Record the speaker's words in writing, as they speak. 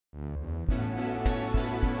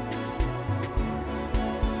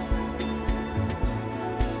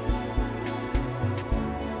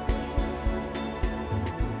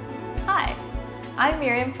I'm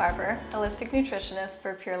Miriam Farber, holistic nutritionist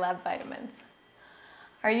for Pure Lab Vitamins.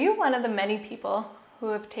 Are you one of the many people who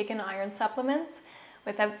have taken iron supplements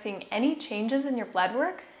without seeing any changes in your blood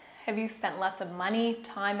work? Have you spent lots of money,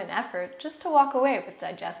 time, and effort just to walk away with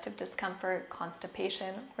digestive discomfort,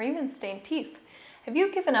 constipation, or even stained teeth? Have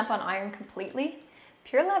you given up on iron completely?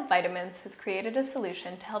 Pure Lab Vitamins has created a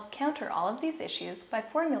solution to help counter all of these issues by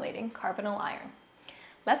formulating Carbonyl Iron.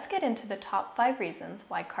 Let's get into the top 5 reasons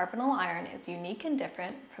why Carbonyl Iron is unique and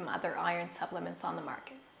different from other iron supplements on the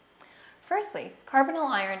market. Firstly, Carbonyl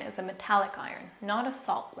Iron is a metallic iron, not a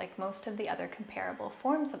salt like most of the other comparable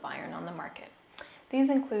forms of iron on the market.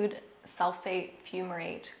 These include sulfate,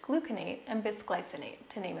 fumarate, gluconate, and bisglycinate,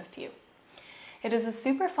 to name a few. It is a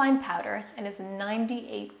superfine powder and is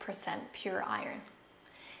 98% pure iron.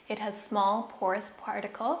 It has small porous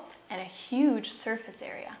particles and a huge surface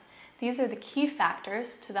area. These are the key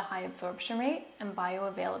factors to the high absorption rate and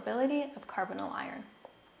bioavailability of Carbonyl Iron.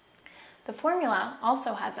 The formula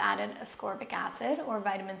also has added ascorbic acid or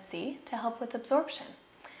vitamin C to help with absorption.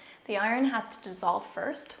 The iron has to dissolve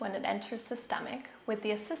first when it enters the stomach with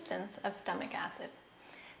the assistance of stomach acid.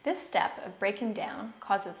 This step of breaking down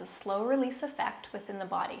causes a slow release effect within the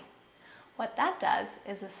body. What that does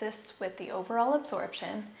is assist with the overall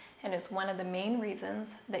absorption and is one of the main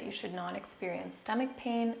reasons that you should not experience stomach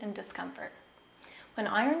pain and discomfort. When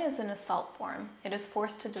iron is in a salt form, it is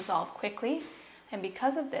forced to dissolve quickly, and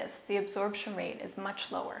because of this, the absorption rate is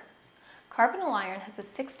much lower. Carbonyl Iron has a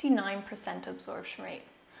 69% absorption rate.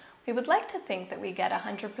 We would like to think that we get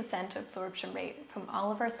 100% absorption rate from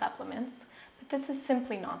all of our supplements, but this is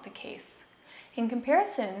simply not the case. In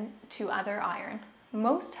comparison to other iron,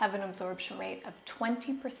 most have an absorption rate of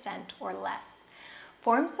 20% or less.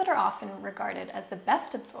 Forms that are often regarded as the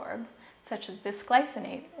best absorb, such as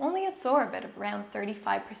bisglycinate, only absorb at around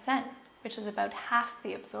 35%, which is about half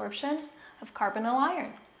the absorption of Carbonyl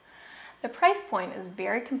Iron. The price point is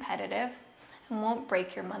very competitive and won't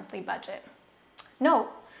break your monthly budget. Note,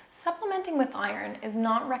 supplementing with iron is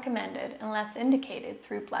not recommended unless indicated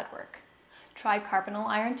through blood work. Try Carbonyl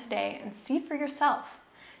Iron today and see for yourself.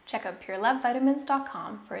 Check out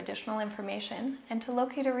purelabvitamins.com for additional information and to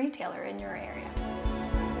locate a retailer in your area.